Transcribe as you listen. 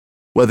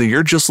Whether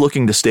you're just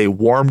looking to stay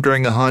warm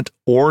during a hunt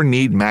or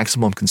need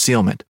maximum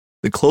concealment,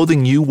 the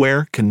clothing you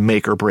wear can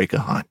make or break a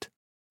hunt.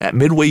 At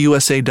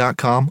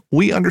MidwayUSA.com,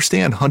 we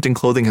understand hunting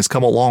clothing has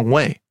come a long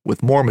way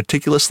with more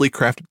meticulously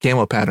crafted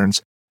camo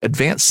patterns,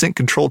 advanced scent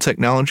control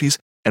technologies,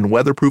 and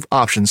weatherproof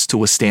options to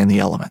withstand the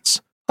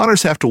elements.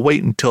 Hunters have to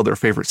wait until their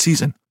favorite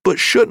season, but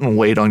shouldn't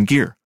wait on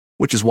gear,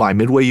 which is why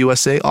Midway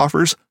USA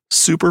offers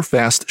super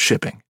fast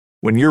shipping.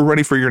 When you're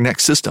ready for your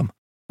next system,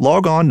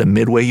 log on to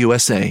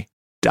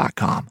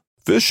MidwayUSA.com.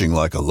 Fishing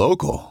like a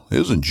local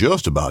isn't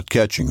just about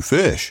catching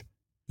fish.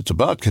 It's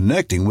about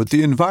connecting with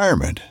the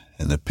environment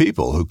and the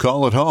people who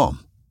call it home.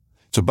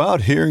 It's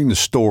about hearing the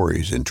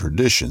stories and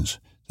traditions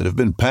that have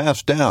been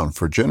passed down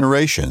for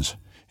generations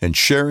and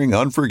sharing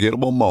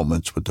unforgettable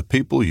moments with the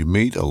people you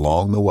meet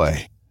along the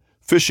way.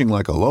 Fishing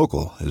like a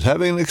local is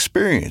having an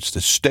experience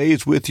that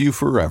stays with you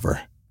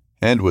forever.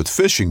 And with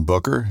Fishing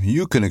Booker,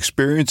 you can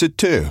experience it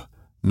too,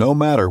 no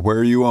matter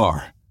where you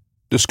are.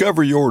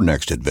 Discover your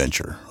next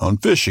adventure on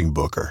Fishing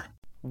Booker.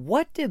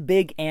 What do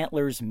big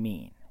antlers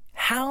mean?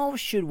 How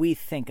should we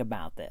think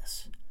about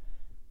this?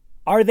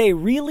 Are they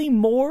really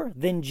more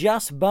than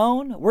just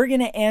bone? We're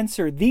going to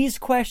answer these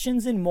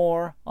questions and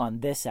more on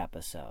this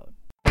episode.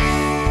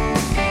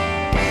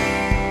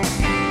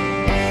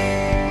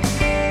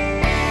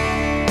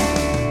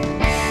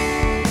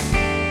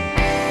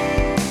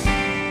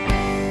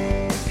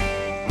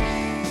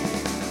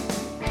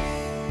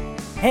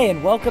 Hey,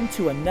 and welcome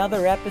to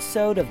another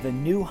episode of The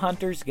New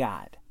Hunter's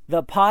Guide,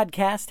 the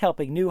podcast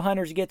helping new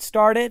hunters get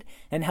started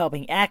and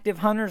helping active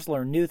hunters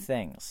learn new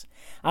things.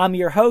 I'm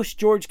your host,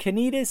 George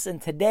Canitas,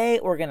 and today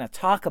we're going to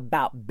talk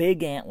about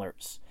big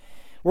antlers.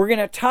 We're going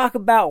to talk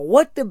about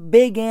what the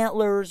big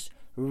antlers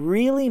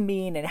really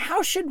mean and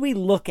how should we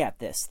look at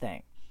this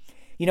thing.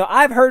 You know,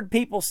 I've heard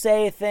people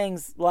say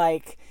things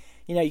like,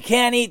 you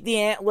can't eat the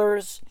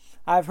antlers.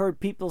 I've heard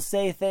people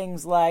say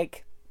things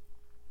like,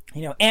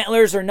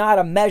 antlers are not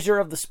a measure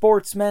of the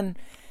sportsman.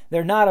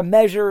 They're not a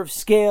measure of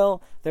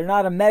skill. They're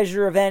not a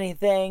measure of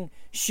anything.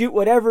 Shoot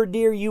whatever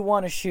deer you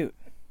want to shoot.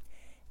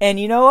 And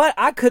you know what?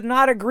 I could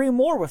not agree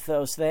more with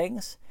those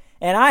things.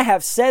 And I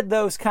have said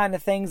those kind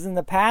of things in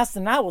the past,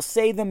 and I will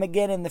say them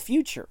again in the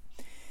future.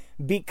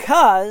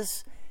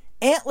 Because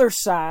antler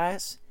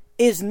size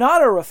is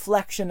not a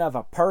reflection of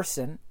a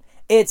person.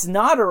 It's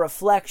not a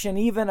reflection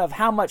even of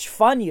how much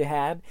fun you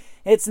had.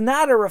 It's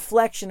not a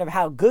reflection of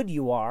how good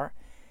you are.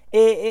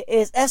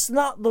 That's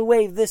not the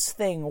way this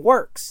thing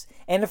works.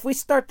 And if we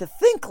start to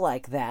think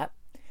like that,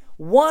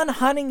 one,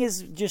 hunting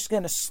is just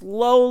going to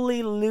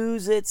slowly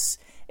lose its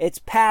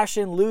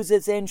passion, lose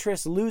its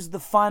interest, lose the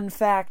fun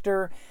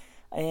factor,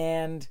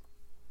 and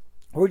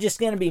we're just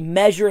going to be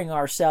measuring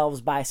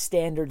ourselves by a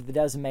standard that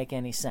doesn't make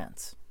any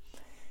sense.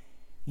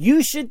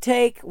 You should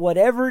take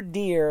whatever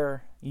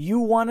deer you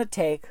want to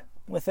take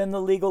within the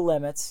legal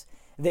limits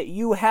that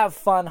you have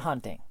fun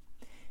hunting.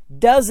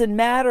 Doesn't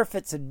matter if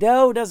it's a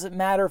doe, doesn't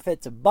matter if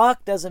it's a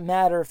buck, doesn't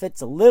matter if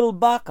it's a little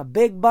buck, a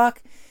big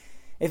buck.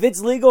 If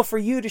it's legal for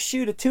you to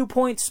shoot a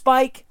 2-point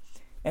spike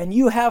and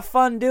you have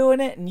fun doing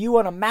it and you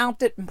want to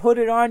mount it and put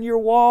it on your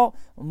wall,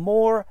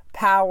 more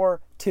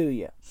power to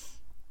you.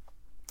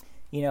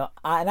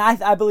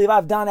 I believe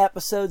I've done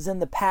episodes in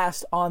the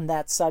past on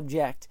that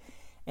subject,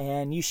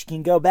 and you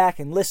can go back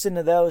and listen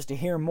to those to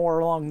hear more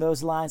along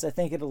those lines. I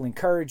think it'll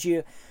encourage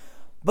you.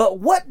 But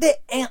what do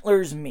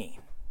antlers mean?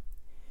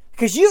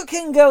 Because you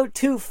can go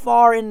too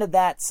far into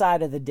that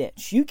side of the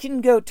ditch. You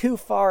can go too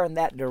far in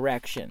that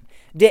direction.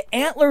 Do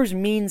antlers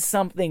mean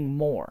something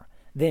more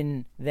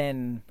than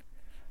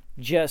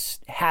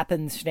just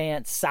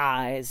happenstance,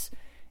 size,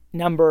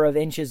 number of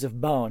inches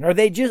of bone? Are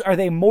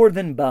they more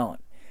than bone?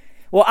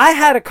 Well, I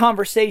had a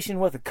conversation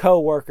with a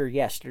coworker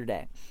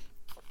yesterday.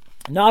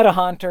 Not a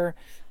hunter.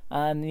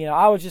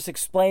 I was just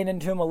explaining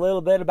to him a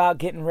little bit about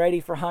getting ready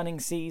for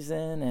hunting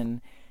season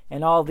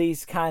and all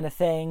these kind of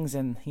things,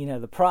 and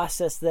the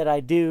process that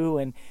I do,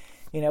 and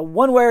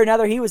one way or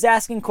another he was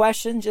asking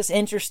questions, just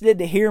interested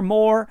to hear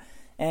more,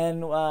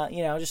 and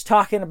just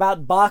talking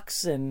about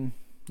bucks and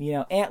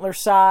antler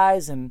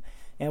size and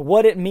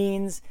what it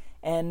means,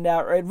 and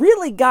it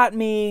really got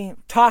me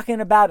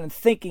talking about and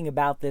thinking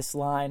about this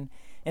line.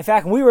 In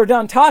fact, when we were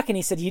done talking,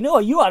 he said, you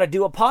ought to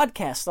do a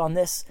podcast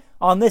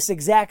on this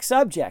exact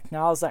subject. And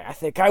I was like, I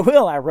think I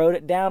will. I wrote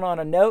it down on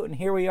a note, and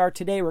here we are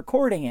today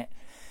recording it.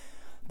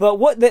 But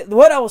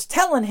what I was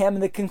telling him,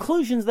 and the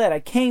conclusions that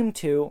I came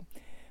to,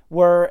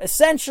 were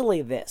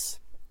essentially this.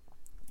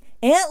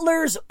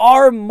 Antlers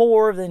are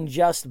more than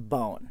just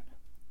bone.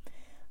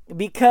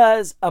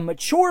 Because a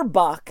mature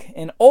buck,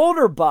 an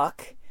older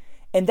buck,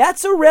 and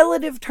that's a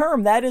relative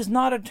term. That is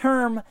not a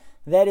term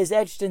that is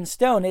etched in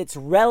stone. It's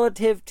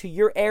relative to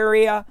your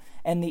area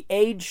and the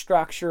age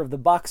structure of the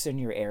bucks in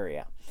your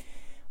area.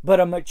 But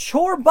a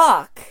mature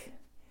buck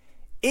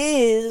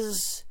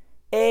is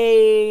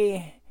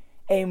a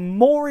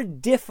more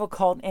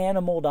difficult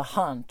animal to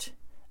hunt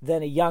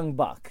than a young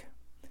buck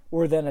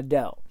or than a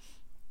doe.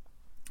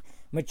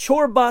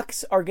 Mature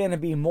bucks are going to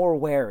be more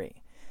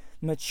wary.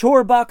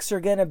 Mature bucks are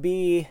going to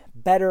be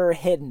better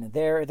hidden.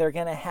 They're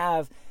going to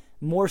have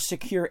more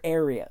secure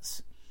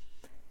areas.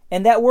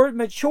 And that word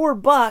mature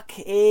buck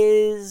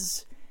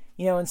is,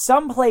 in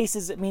some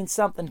places it means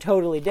something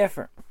totally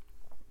different.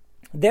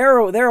 There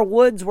are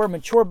woods where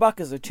mature buck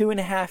is a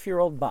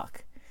 2.5-year-old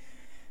buck.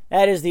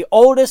 That is the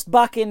oldest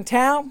buck in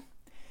town.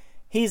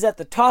 He's at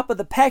the top of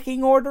the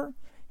pecking order.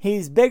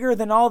 He's bigger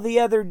than all the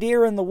other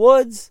deer in the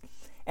woods.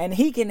 And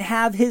he can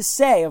have his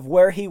say of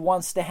where he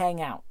wants to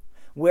hang out,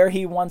 where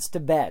he wants to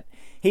bed.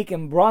 He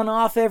can run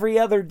off every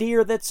other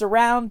deer that's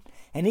around,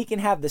 and he can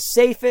have the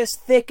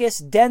safest,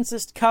 thickest,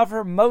 densest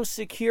cover, most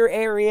secure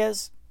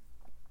areas.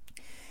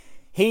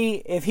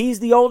 If he's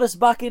the oldest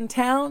buck in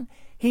town,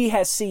 he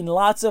has seen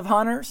lots of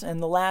hunters in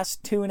the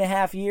last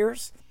 2.5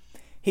 years.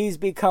 He's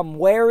become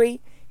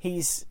wary.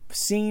 He's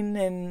seen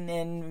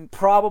and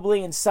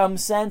probably in some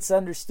sense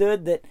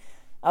understood that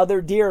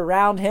other deer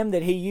around him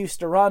that he used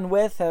to run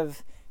with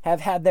have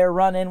had their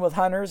run in with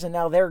hunters, and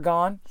now they're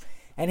gone.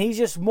 And he's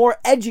just more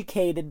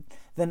educated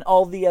than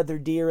all the other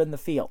deer in the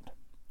field.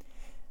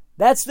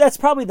 That's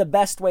probably the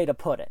best way to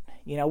put it.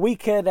 We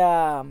could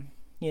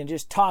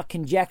just talk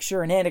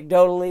conjecture and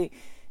anecdotally,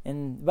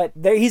 but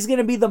he's going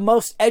to be the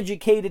most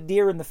educated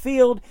deer in the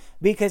field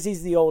because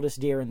he's the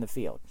oldest deer in the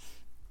field.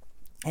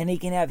 And he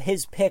can have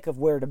his pick of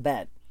where to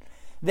bed.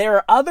 There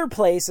are other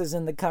places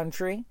in the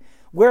country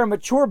where a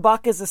mature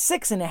buck is a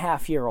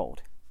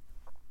 6.5-year-old.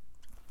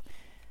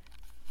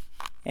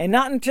 And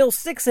not until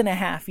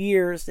 6.5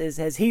 years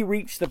has he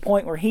reached the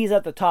point where he's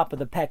at the top of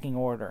the pecking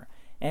order.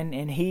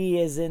 And he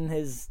is in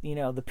his,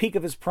 the peak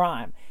of his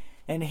prime.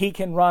 And he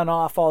can run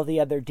off all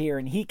the other deer.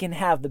 And he can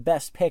have the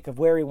best pick of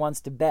where he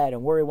wants to bed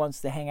and where he wants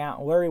to hang out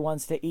and where he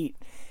wants to eat.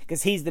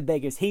 Because he's the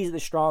biggest. He's the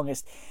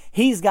strongest.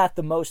 He's got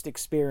the most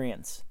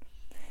experience.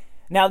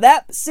 Now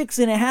that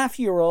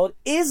 6.5-year-old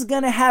is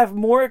going to have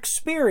more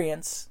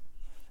experience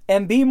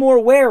and be more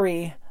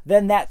wary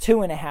than that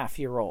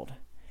 2.5-year-old.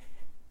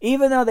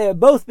 Even though they would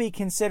both be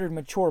considered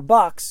mature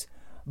bucks,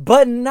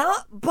 but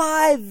not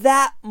by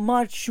that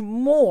much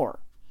more.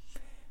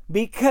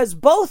 Because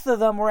both of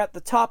them are at the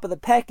top of the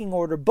pecking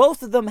order.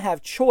 Both of them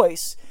have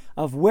choice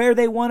of where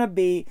they want to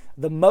be,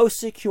 the most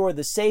secure,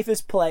 the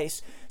safest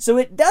place. So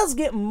it does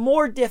get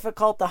more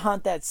difficult to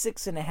hunt that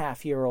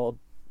 6.5-year-old.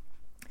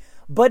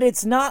 But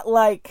it's not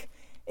like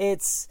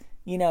it's,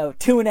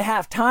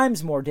 2.5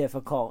 times more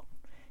difficult.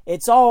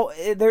 It's all,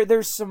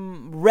 there's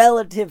some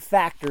relative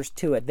factors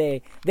to it.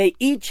 They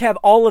each have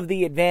all of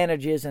the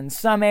advantages in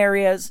some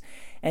areas,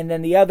 and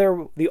then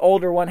the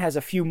older one has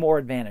a few more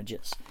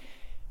advantages.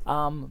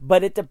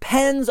 But it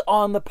depends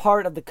on the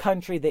part of the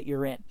country that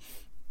you're in.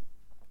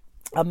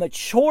 A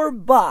mature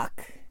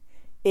buck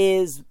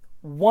is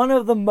one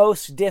of the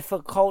most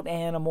difficult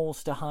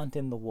animals to hunt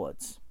in the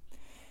woods.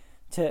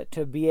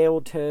 To be able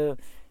to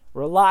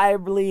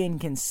reliably and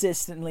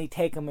consistently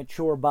take a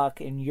mature buck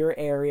in your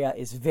area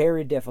is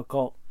very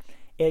difficult.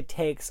 It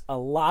takes a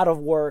lot of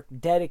work,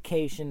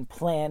 dedication,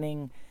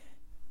 planning,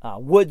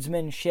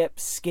 woodsmanship,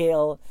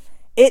 skill.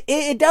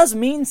 It does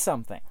mean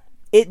something.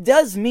 It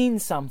does mean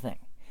something.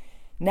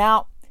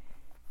 Now,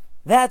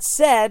 that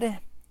said,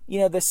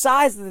 the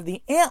size of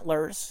the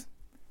antlers,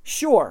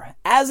 sure,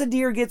 as a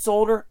deer gets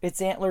older,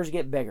 its antlers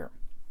get bigger.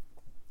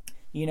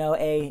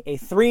 A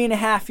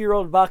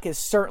 3.5-year-old buck is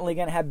certainly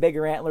going to have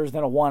bigger antlers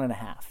than a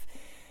 1.5.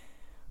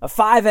 A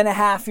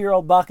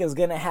 5.5-year-old buck is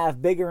going to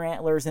have bigger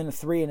antlers than a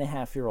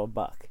 3.5-year-old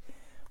buck.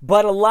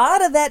 But a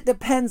lot of that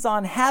depends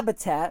on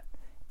habitat,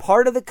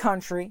 part of the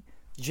country,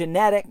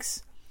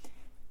 genetics.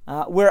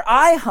 Where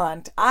I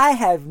hunt, I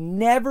have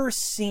never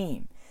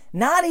seen,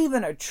 not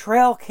even a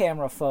trail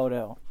camera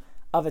photo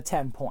of a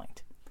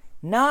 10-point.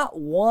 Not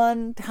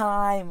one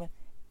time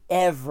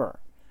ever.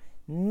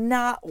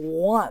 Not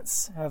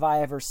once have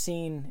I ever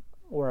seen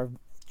or a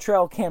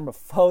trail camera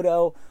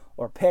photo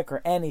or pic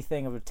or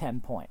anything of a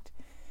 10-point.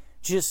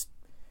 Just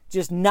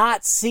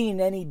not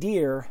seen any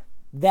deer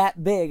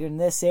that big in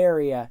this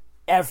area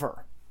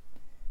ever.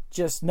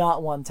 Just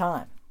not one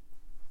time.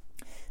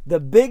 The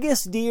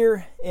biggest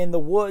deer in the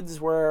woods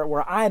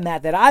where I'm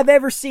at that I've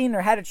ever seen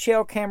or had a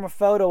trail camera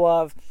photo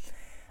of,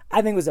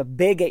 I think was a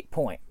big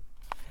 8-point.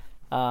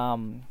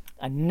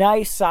 A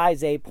nice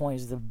size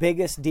 8-point is the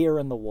biggest deer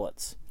in the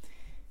woods.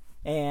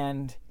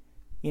 And,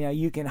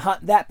 you can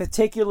hunt that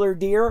particular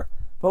deer,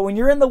 but when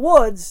you're in the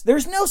woods,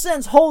 there's no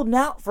sense holding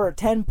out for a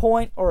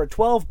 10-point or a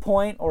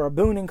 12-point or a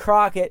Boone and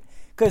Crockett,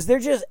 because there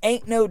just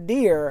ain't no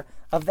deer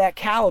of that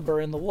caliber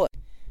in the woods.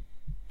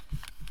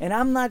 And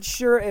I'm not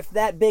sure if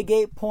that big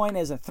 8-point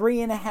is a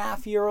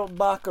 3.5-year-old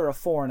buck or a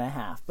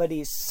 4.5, but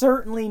he's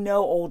certainly no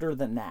older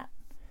than that.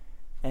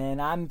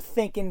 And I'm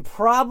thinking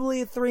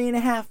probably a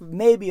 3.5,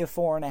 maybe a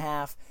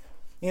 4.5.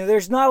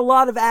 There's not a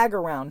lot of ag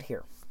around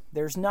here.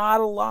 There's not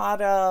a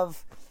lot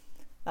of,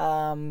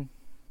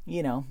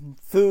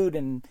 food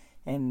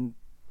and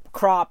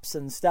crops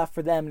and stuff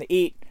for them to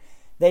eat.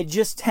 They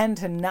just tend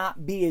to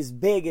not be as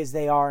big as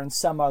they are in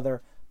some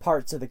other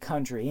parts of the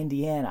country.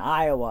 Indiana,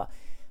 Iowa,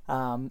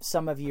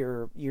 some of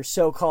your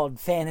so-called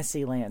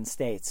fantasy land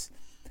states.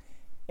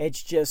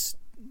 It's just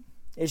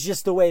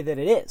the way that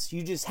it is.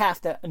 You just have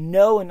to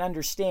know and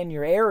understand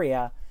your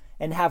area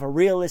and have a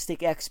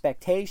realistic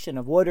expectation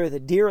of what are the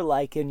deer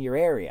like in your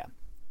area.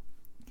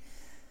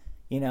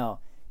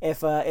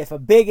 If a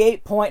big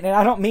 8-point, and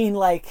I don't mean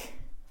like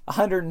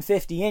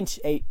 150-inch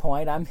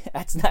 8-point,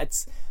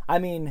 I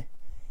mean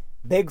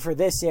big for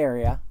this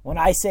area. When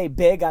I say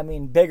big, I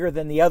mean bigger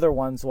than the other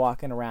ones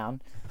walking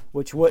around,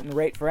 which wouldn't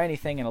rate for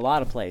anything in a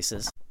lot of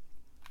places.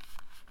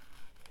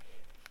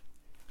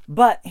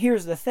 But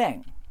here's the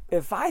thing.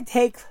 If I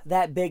take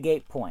that big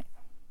 8-point,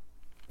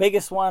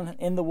 biggest one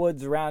in the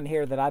woods around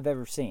here that I've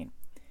ever seen,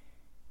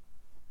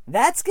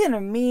 that's going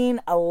to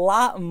mean a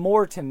lot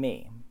more to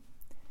me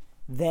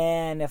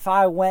than if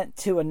I went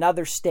to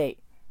another state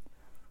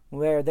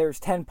where there's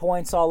 10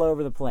 points all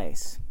over the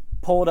place.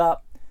 Pulled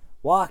up,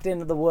 walked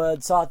into the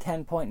woods, saw a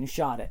 10-point and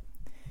shot it.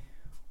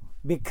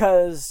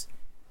 Because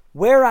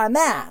where I'm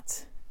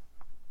at,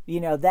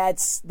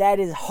 that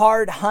is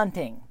hard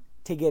hunting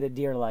to get a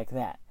deer like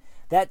that.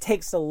 That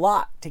takes a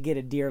lot to get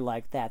a deer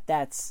like that.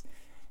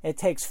 It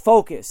takes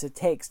focus, it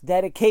takes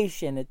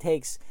dedication, it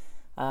takes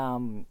a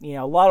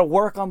lot of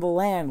work on the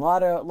land, a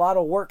lot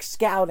of work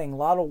scouting, a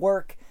lot of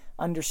work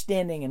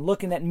understanding and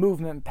looking at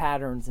movement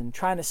patterns and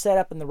trying to set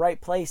up in the right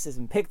places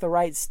and pick the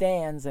right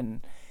stands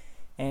and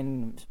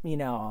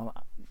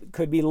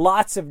could be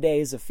lots of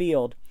days of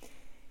field.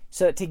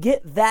 So to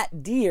get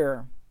that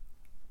deer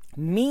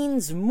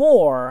means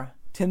more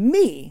to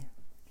me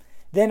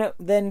than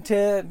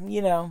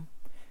to,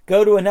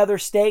 go to another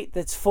state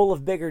that's full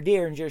of bigger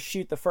deer and just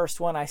shoot the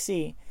first one I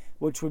see,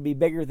 which would be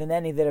bigger than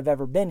any that have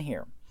ever been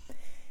here.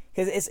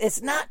 Because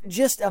it's not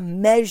just a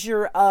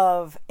measure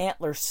of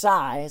antler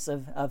size,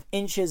 of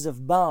inches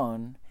of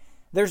bone.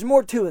 There's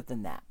more to it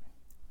than that.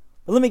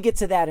 But let me get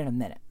to that in a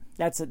minute.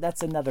 That's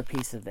another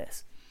piece of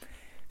this.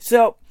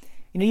 So,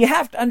 you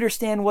have to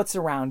understand what's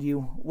around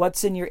you,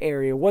 what's in your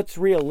area, what's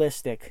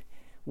realistic,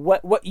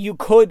 what you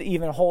could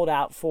even hold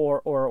out for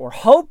or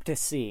hope to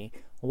see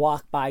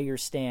walk by your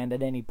stand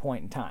at any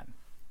point in time.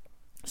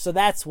 So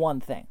that's one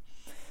thing.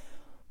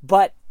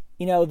 But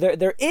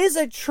there is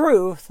a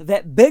truth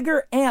that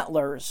bigger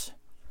antlers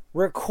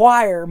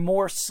require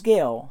more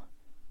skill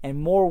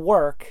and more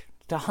work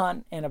to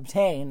hunt and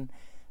obtain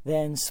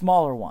than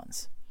smaller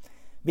ones.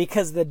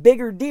 Because the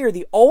bigger deer,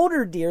 the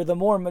older deer, the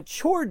more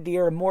mature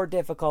deer are more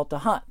difficult to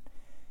hunt.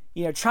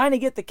 Trying to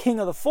get the king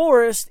of the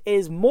forest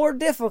is more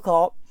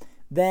difficult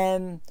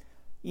than,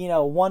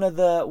 one of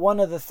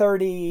the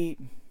 30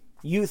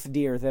 youth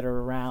deer that are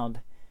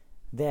around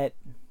that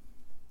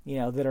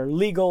are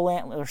legal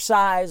antler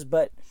size,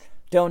 but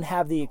don't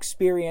have the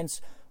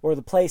experience or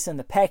the place in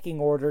the pecking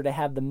order to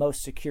have the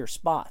most secure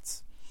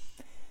spots.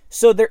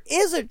 So there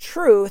is a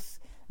truth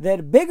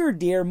that bigger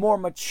deer, more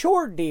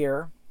mature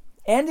deer,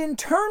 and in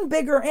turn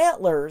bigger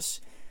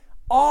antlers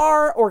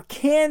are or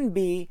can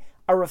be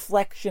a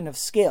reflection of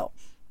skill.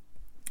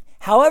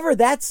 However,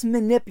 that's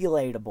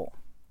manipulatable.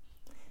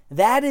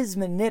 That is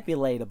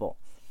manipulatable.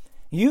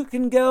 You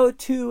can go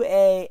to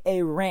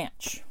a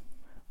ranch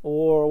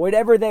or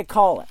whatever they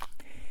call it,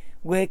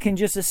 where it can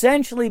just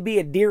essentially be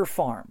a deer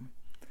farm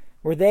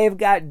where they've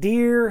got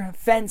deer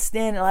fenced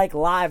in like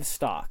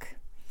livestock.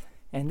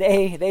 And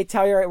they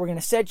tell you, all right, we're going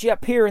to set you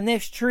up here in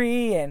this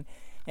tree,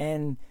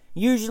 and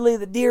usually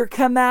the deer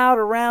come out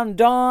around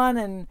dawn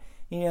and,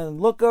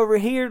 look over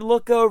here,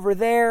 look over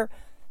there,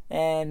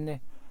 and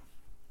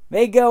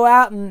they go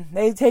out and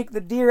they take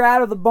the deer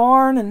out of the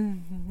barn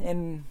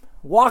and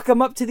walk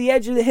them up to the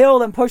edge of the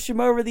hill and push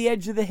them over the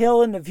edge of the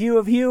hill into view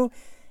of you.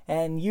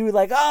 And you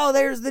like, oh,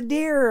 there's the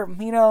deer.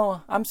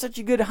 I'm such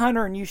a good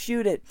hunter, and you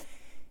shoot it.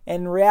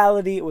 In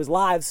reality, it was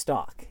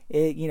livestock.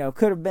 It,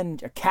 could have been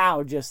a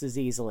cow just as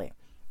easily.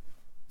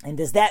 And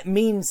does that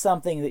mean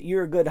something that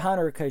you're a good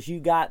hunter because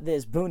you got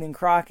this Boone and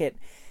Crockett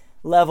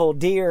level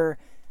deer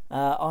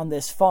on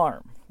this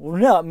farm? Well,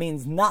 no, it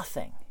means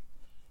nothing.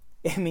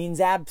 It means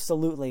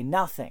absolutely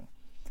nothing.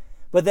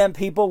 But then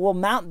people will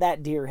mount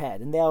that deer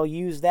head, and they'll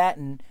use that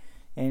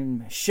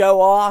and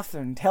show off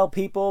and tell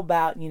people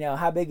about,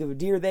 how big of a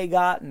deer they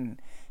got and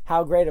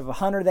how great of a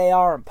hunter they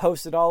are, and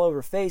post it all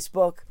over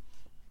Facebook.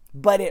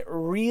 But it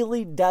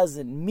really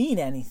doesn't mean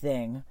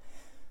anything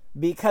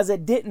because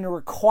it didn't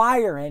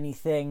require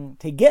anything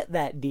to get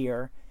that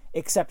deer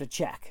except a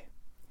check.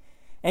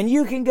 And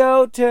you can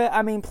go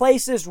to,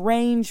 places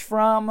range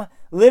from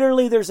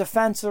literally there's a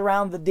fence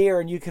around the deer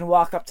and you can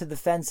walk up to the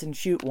fence and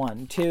shoot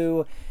one,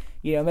 to,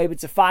 maybe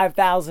it's a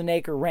 5,000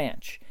 acre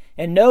ranch.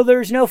 And no,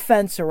 there's no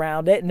fence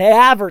around it, and they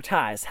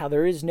advertise how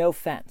there is no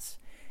fence.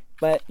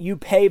 But you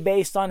pay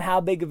based on how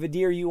big of a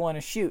deer you want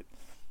to shoot.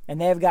 And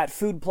they've got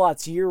food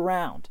plots year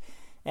round.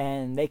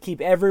 And they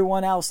keep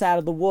everyone else out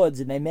of the woods,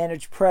 and they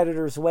manage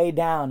predators way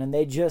down, and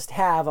they just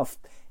have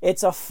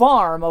it's a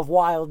farm of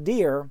wild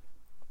deer.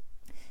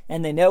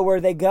 And they know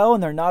where they go,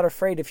 and they're not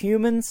afraid of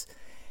humans.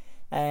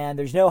 And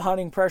there's no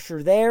hunting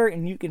pressure there,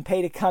 and you can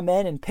pay to come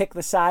in and pick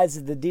the size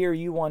of the deer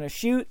you want to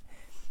shoot.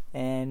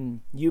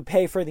 And you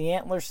pay for the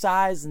antler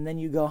size, and then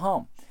you go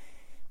home.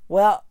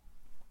 Well,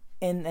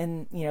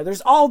 and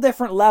there's all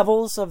different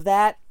levels of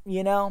that,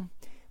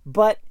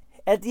 but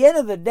at the end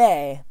of the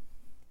day,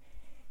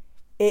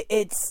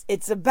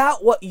 It's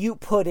about what you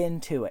put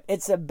into it.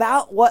 It's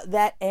about what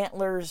that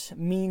antlers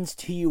means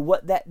to you,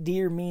 what that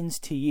deer means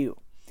to you.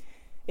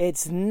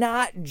 It's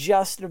not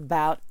just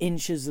about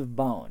inches of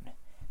bone.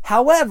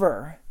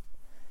 However,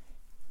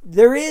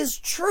 there is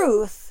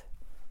truth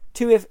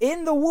to, if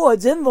in the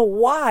woods, in the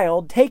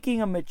wild,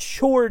 taking a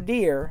mature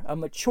deer, a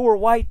mature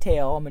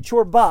whitetail, a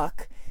mature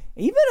buck,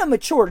 even a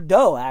mature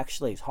doe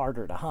actually is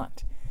harder to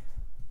hunt.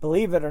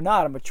 Believe it or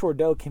not, a mature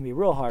doe can be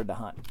real hard to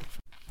hunt.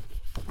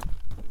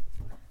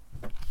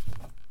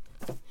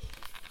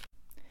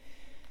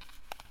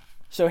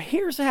 So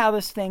here's how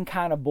this thing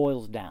kind of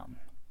boils down.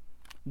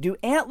 Do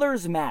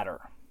antlers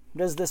matter?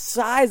 Does the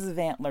size of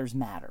antlers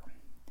matter?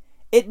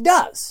 It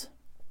does.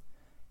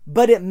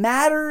 But it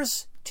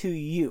matters to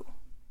you.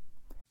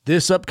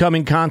 This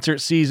upcoming concert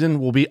season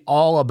will be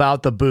all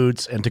about the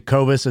boots, and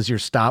Tecovas is your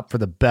stop for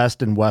the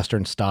best in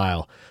Western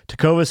style.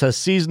 Tecovas has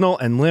seasonal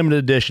and limited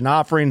edition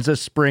offerings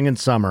this spring and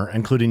summer,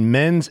 including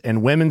men's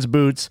and women's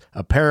boots,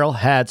 apparel,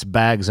 hats,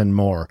 bags, and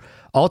more.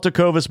 All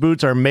Tecovas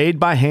boots are made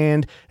by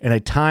hand in a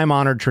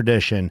time-honored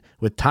tradition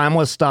with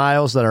timeless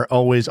styles that are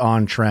always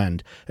on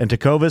trend. And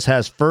Tecovas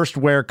has first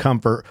wear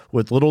comfort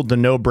with little to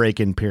no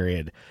break-in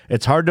period.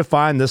 It's hard to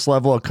find this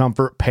level of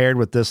comfort paired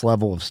with this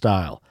level of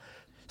style.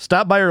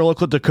 Stop by your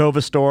local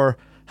Tecovas store,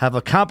 have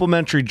a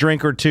complimentary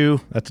drink or two,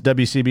 that's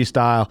WCB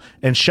style,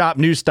 and shop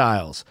new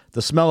styles.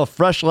 The smell of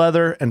fresh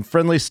leather and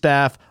friendly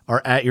staff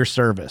are at your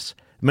service.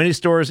 Many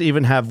stores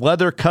even have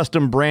leather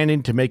custom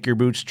branding to make your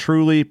boots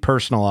truly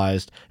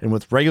personalized. And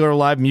with regular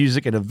live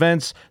music and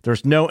events,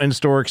 there's no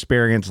in-store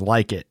experience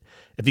like it.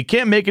 If you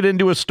can't make it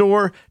into a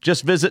store,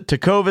 just visit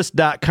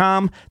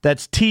tecovas.com.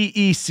 That's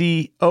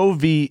TECOVAS.com.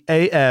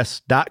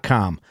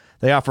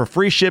 They offer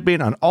free shipping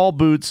on all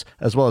boots,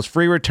 as well as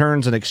free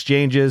returns and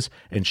exchanges,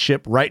 and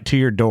ship right to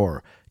your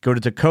door. Go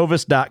to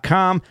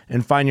tecovas.com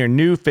and find your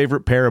new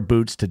favorite pair of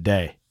boots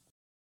today.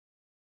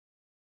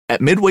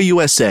 At Midway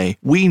USA,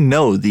 we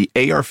know the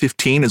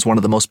AR-15 is one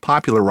of the most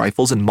popular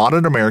rifles in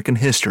modern American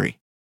history.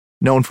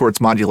 Known for its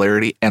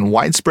modularity and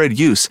widespread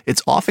use,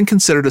 it's often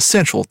considered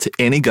essential to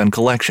any gun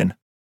collection.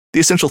 The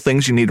essential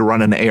things you need to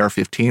run an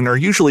AR-15 are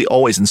usually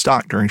always in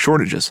stock during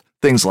shortages,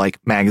 things like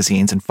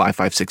magazines and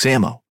 5.56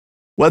 ammo.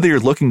 Whether you're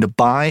looking to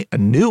buy a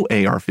new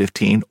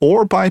AR-15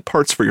 or buy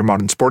parts for your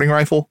modern sporting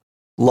rifle,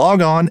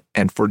 log on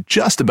and for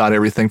just about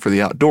everything for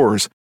the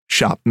outdoors,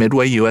 shop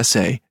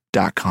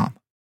MidwayUSA.com.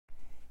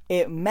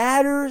 It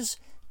matters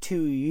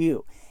to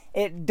you.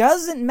 It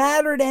doesn't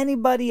matter to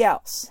anybody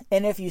else.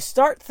 And if you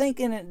start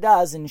thinking it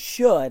does and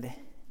should,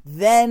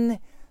 then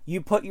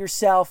you put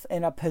yourself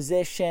in a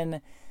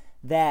position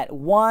that,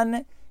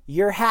 one,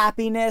 your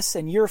happiness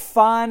and your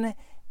fun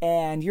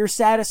and your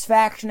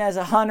satisfaction as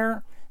a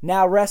hunter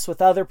now rests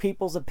with other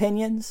people's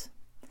opinions,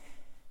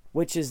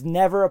 which is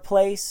never a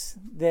place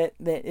that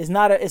is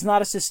not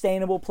a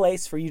sustainable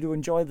place for you to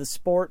enjoy the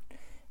sport.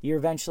 You're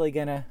eventually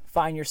going to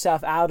find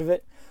yourself out of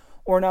it.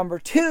 Or number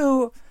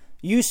two,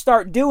 you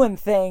start doing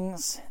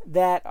things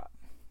that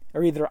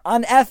are either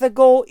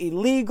unethical,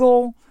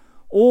 illegal,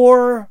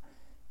 or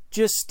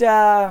just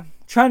trying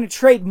to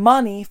trade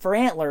money for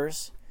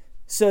antlers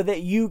so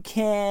that you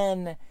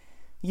can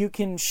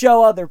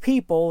show other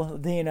people,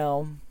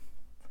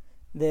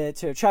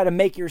 to try to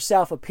make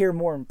yourself appear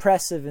more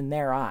impressive in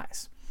their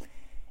eyes.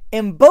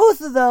 And both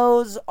of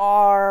those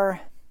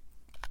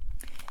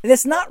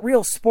it's not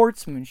real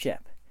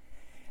sportsmanship.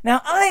 Now,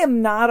 I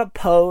am not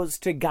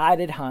opposed to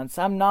guided hunts.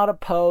 I'm not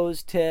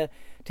opposed to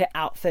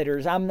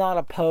outfitters. I'm not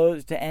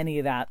opposed to any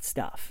of that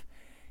stuff.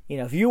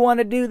 If you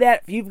want to do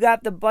that, if you've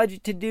got the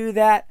budget to do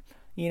that,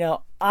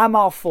 I'm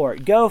all for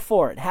it. Go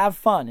for it. Have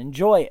fun.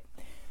 Enjoy it.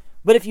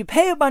 But if you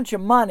pay a bunch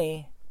of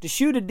money to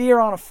shoot a deer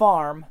on a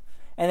farm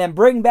and then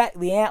bring back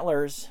the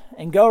antlers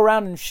and go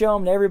around and show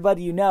them to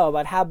everybody you know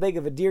about how big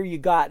of a deer you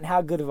got and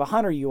how good of a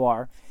hunter you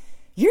are,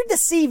 you're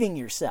deceiving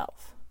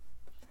yourself.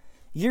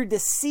 You're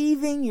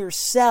deceiving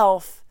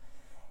yourself.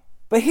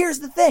 But here's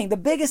the thing, the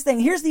biggest thing,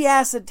 here's the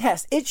acid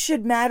test. It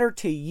should matter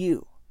to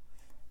you,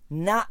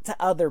 not to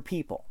other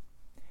people.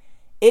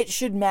 It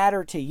should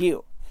matter to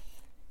you.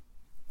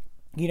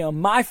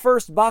 My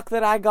first buck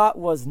that I got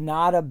was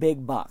not a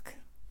big buck.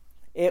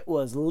 It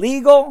was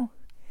legal.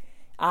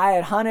 I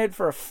had hunted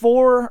for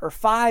 4 or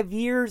 5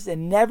 years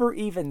and never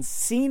even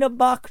seen a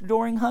buck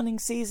during hunting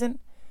season.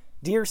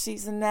 Deer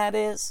season, that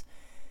is.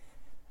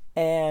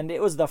 And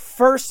it was the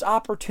first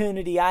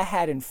opportunity I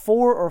had in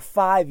 4 or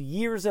 5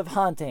 years of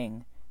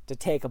hunting to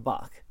take a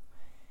buck.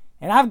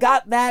 And I've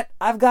got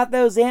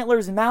those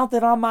antlers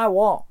mounted on my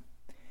wall.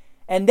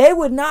 And they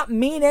would not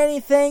mean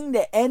anything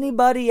to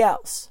anybody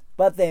else,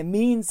 but they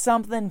mean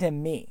something to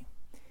me.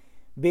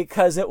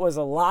 Because it was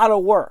a lot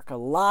of work, a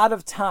lot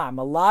of time,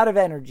 a lot of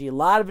energy, a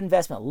lot of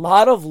investment, a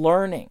lot of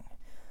learning.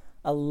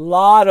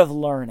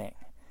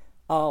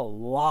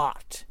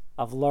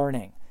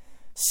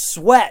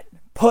 Sweat,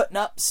 putting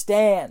up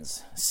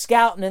stands,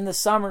 scouting in the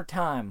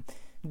summertime,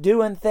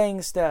 doing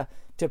things to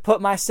put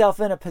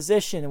myself in a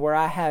position where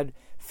I had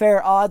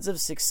fair odds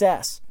of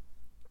success.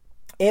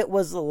 It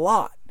was a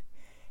lot.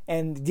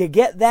 And to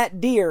get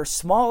that deer,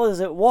 small as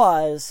it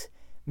was,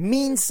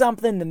 means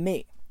something to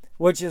me,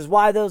 which is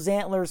why those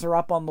antlers are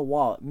up on the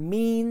wall. It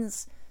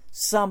means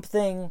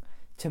something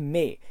to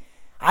me.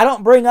 I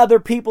don't bring other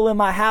people in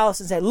my house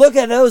and say, look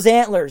at those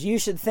antlers. You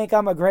should think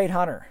I'm a great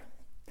hunter.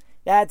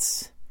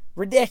 That's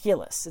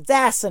ridiculous. It's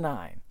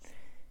asinine.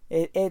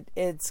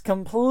 It's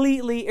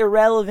completely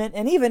irrelevant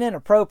and even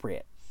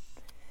inappropriate.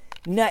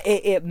 No,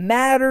 it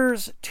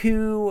matters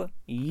to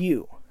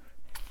you.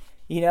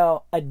 You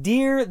know, a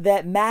deer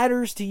that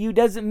matters to you,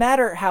 doesn't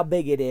matter how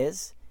big it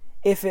is.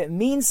 If it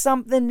means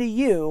something to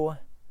you,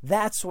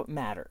 that's what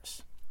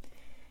matters.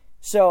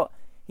 So,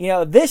 you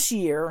know, this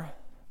year,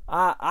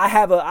 I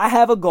have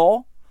a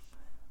goal.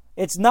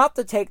 It's not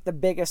to take the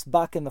biggest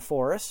buck in the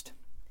forest.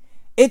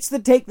 It's to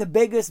take the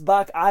biggest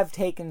buck I've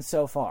taken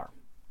so far,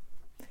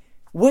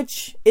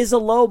 which is a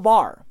low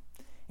bar.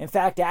 In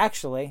fact,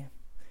 actually,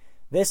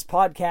 this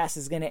podcast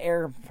is going to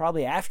air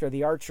probably after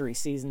the archery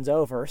season's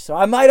over, so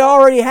I might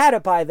already had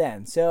it by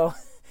then. So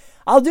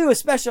I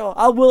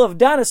will have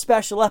done a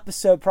special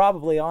episode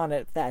probably on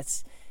it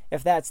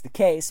if that's the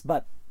case.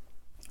 But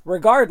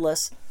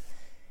regardless,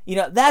 you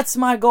know, that's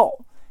my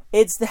goal.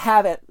 It's to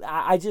have it,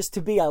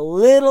 to be a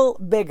little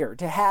bigger,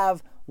 to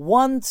have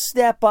one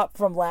step up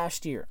from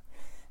last year.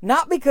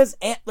 Not because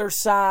antler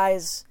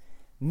size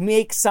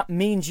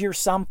means you're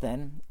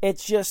something.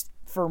 It's just,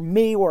 for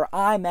me, where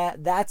I'm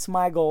at, that's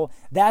my goal.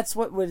 That's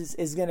what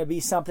is going to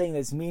be something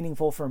that's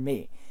meaningful for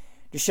me.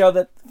 To show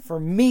that for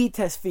me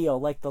to feel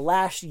like the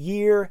last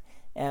year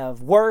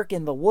of work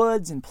in the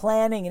woods and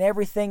planning and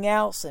everything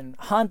else and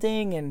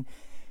hunting and,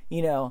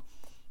 you know,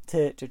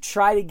 to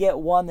try to get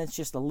one that's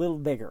just a little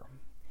bigger.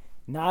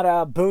 Not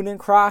a Boone and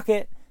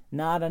Crockett,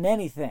 not on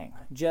anything.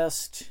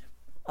 Just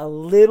a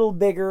little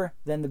bigger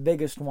than the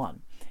biggest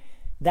one.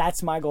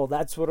 That's my goal.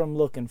 That's what I'm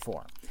looking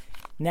for.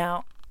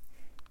 Now,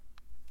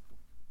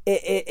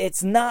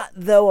 it's not,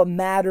 though, a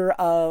matter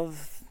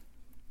of,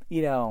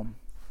 you know,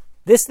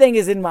 this thing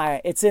is in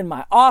my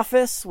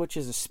office, which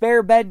is a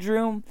spare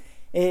bedroom.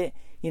 I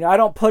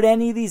don't put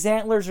any of these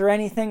antlers or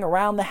anything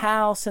around the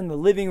house in the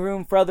living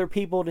room for other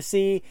people to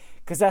see,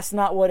 because that's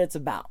not what it's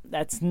about.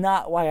 That's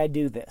not why I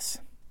do this.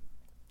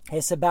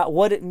 It's about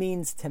what it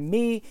means to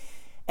me.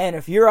 And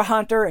if you're a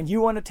hunter and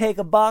you want to take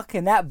a buck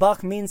and that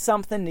buck means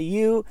something to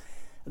you,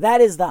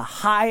 that is the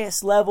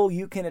highest level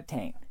you can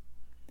attain.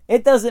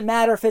 It doesn't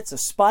matter if it's a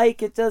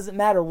spike. It doesn't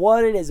matter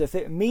what it is. If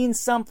it means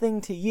something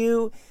to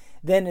you,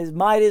 then it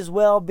might as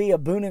well be a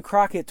Boone and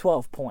Crockett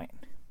 12 point.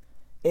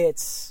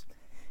 It's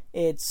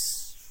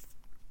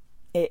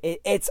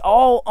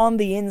all on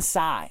the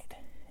inside.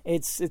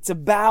 It's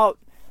about,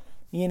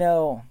 you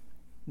know,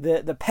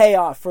 the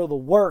payoff for the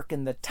work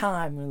and the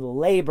time and the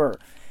labor.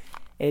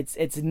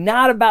 It's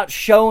not about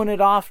showing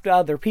it off to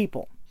other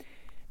people.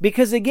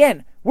 Because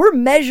again, we're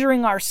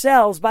measuring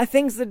ourselves by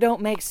things that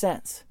don't make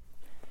sense.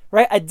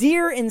 Right? A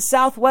deer in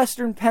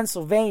southwestern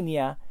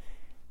Pennsylvania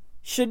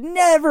should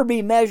never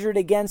be measured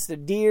against a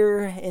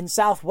deer in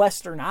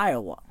southwestern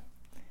Iowa.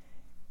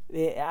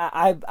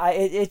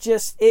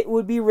 It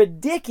would be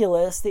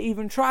ridiculous to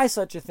even try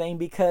such a thing,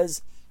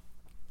 because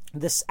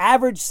the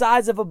average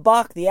size of a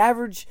buck, the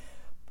average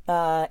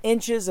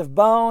inches of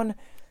bone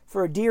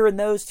for a deer in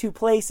those two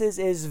places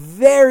is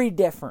very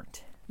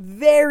different.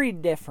 Very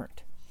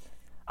different.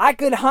 I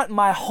could hunt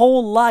my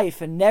whole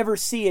life and never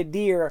see a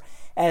deer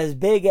as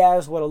big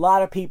as what a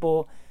lot of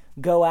people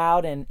go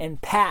out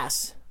and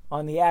pass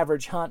on the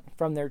average hunt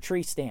from their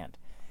tree stand.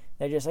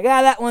 They're just like,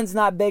 that one's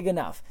not big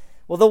enough.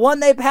 Well, the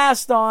one they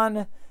passed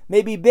on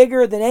may be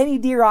bigger than any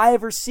deer I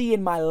ever see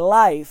in my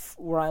life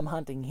where I'm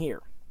hunting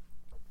here.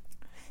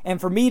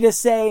 And for me to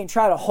say and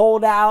try to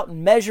hold out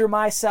and measure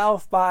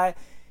myself by,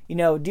 you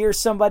know, deer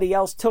somebody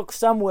else took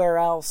somewhere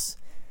else,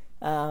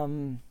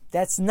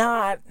 it's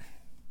not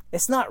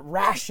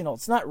rational.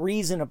 It's not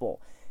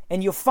reasonable.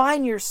 And you'll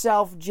find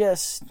yourself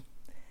just,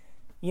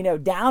 you know,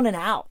 down and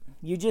out.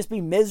 You just be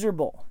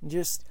miserable,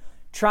 just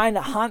trying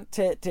to hunt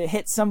to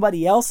hit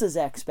somebody else's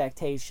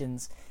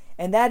expectations.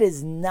 And that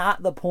is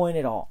not the point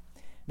at all.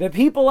 The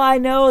people I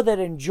know that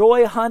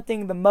enjoy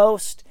hunting the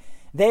most,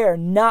 they are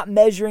not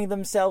measuring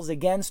themselves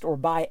against or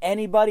by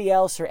anybody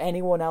else or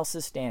anyone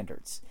else's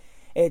standards.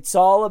 It's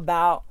all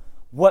about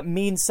what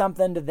means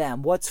something to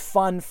them, what's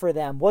fun for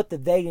them, what do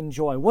they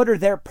enjoy, what are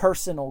their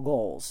personal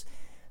goals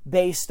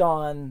based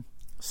on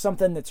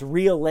something that's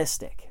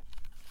realistic.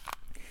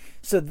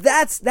 So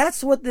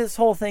that's what this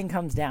whole thing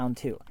comes down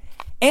to.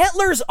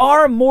 Antlers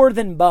are more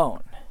than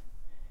bone.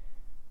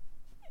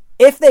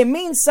 If they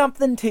mean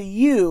something to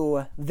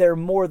you, they're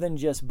more than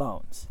just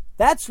bones.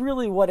 That's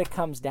really what it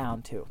comes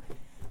down to.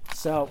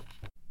 So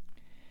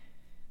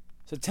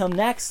till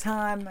next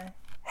time,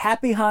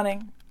 happy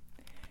hunting.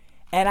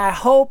 And I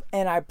hope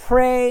and I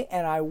pray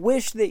and I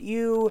wish that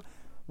you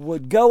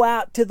would go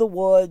out to the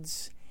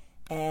woods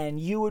and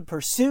you would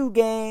pursue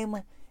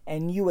game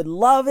and you would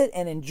love it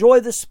and enjoy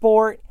the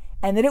sport,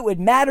 and that it would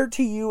matter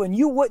to you and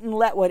you wouldn't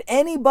let what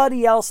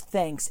anybody else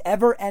thinks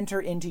ever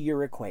enter into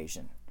your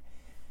equation.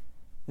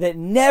 that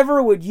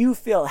never would you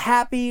feel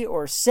happy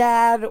or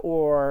sad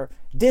or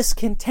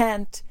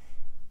discontent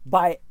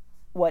by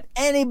what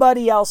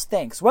anybody else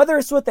thinks. Whether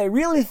it's what they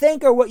really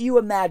think or what you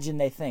imagine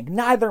they think.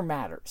 Neither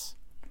matters.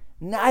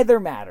 Neither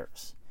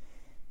matters.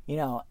 You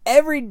know,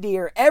 every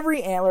deer,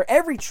 every antler,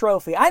 every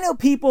trophy. I know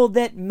people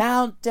that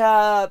mount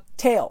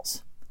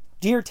tails.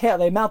 Deer tail.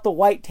 They mount the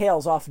white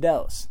tails off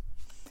does.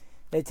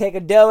 They take a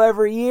doe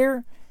every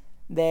year.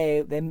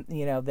 They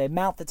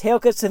mount the tail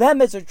because to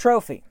them it's a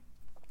trophy.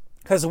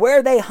 Because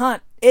where they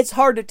hunt, it's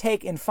hard to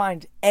take and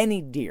find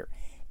any deer.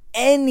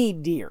 Any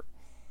deer.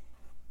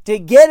 To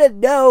get a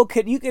doe,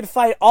 you could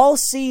fight all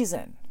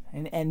season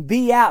and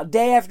be out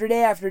day after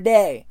day after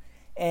day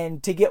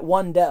and to get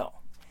one doe.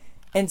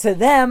 And to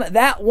them,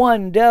 that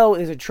one doe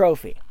is a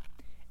trophy.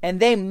 And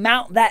they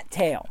mount that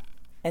tail.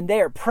 And they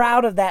are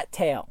proud of that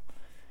tail.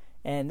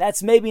 And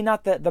that's maybe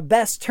not the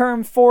best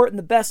term for it and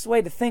the best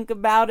way to think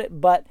about it,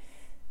 but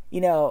you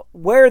know,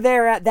 where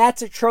they're at,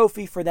 that's a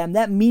trophy for them.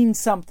 That means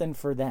something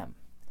for them.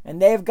 And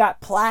they've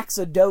got plaques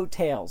of doe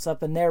tails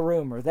up in their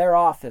room or their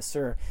office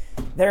or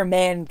their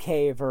man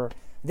cave or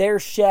their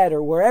shed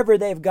or wherever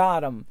they've got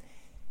them.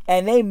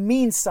 And they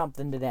mean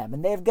something to them.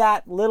 And they've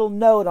got little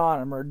note on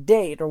them or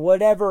date or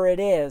whatever it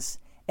is.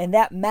 And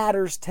that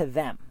matters to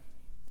them.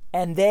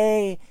 And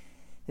they're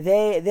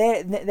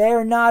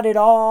not at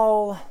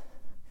all,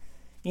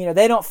 you know,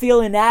 they don't feel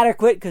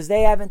inadequate because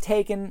they haven't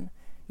taken,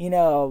 you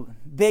know,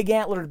 big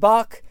antlered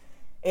buck.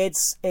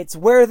 It's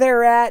where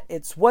they're at.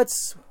 It's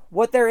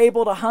what they're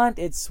able to hunt.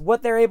 It's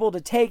what they're able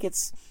to take.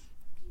 It's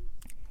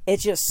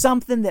just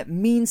something that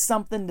means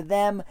something to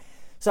them.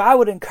 So I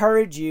would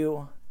encourage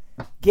you,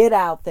 get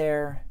out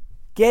there,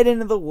 get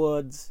into the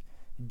woods,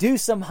 do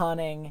some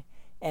hunting,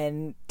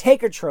 and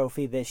take a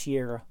trophy this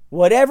year,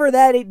 whatever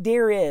that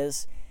deer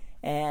is,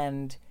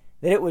 and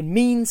that it would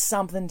mean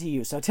something to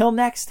you. So till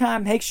next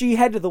time, make sure you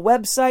head to the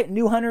website,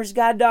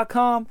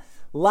 newhuntersguide.com.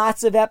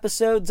 Lots of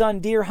episodes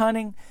on deer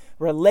hunting,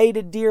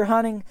 related deer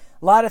hunting.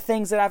 A lot of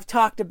things that I've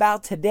talked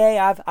about today,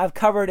 I've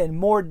covered in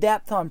more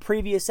depth on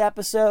previous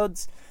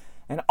episodes.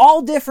 And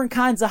all different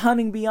kinds of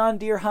hunting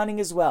beyond deer hunting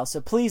as well.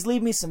 So please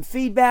leave me some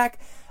feedback.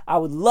 I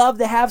would love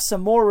to have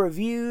some more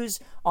reviews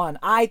on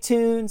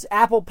iTunes,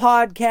 Apple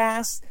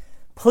Podcasts.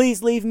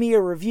 Please leave me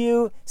a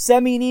review.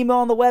 Send me an email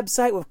on the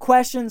website with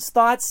questions,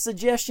 thoughts,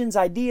 suggestions,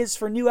 ideas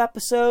for new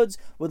episodes.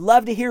 Would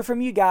love to hear from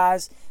you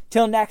guys.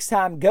 Till next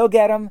time, go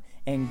get them,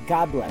 and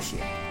God bless you.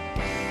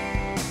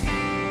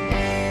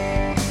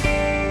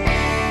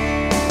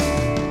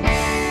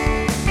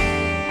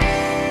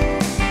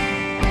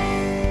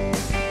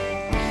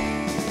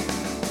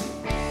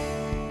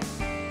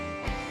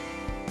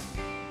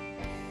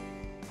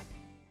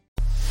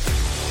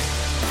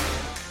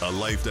 A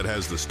life that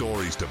has the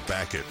stories to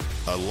back it.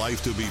 A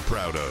life to be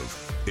proud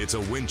of. It's a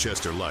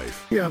Winchester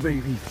life. Yeah,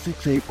 baby.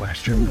 6'8"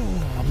 Western.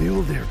 Oh,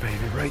 mule deer,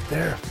 baby, right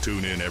there.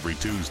 Tune in every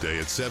Tuesday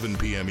at 7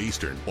 p.m.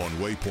 Eastern on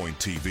Waypoint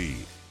TV.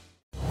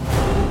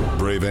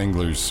 Brave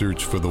anglers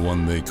search for the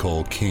one they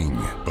call king,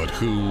 but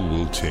who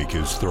will take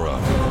his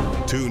throne?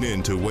 Tune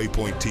in to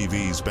Waypoint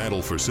TV's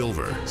Battle for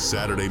Silver,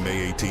 Saturday,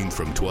 May 18th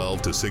from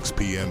 12 to 6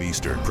 p.m.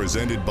 Eastern.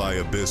 Presented by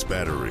Abyss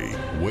Battery.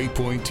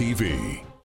 Waypoint TV.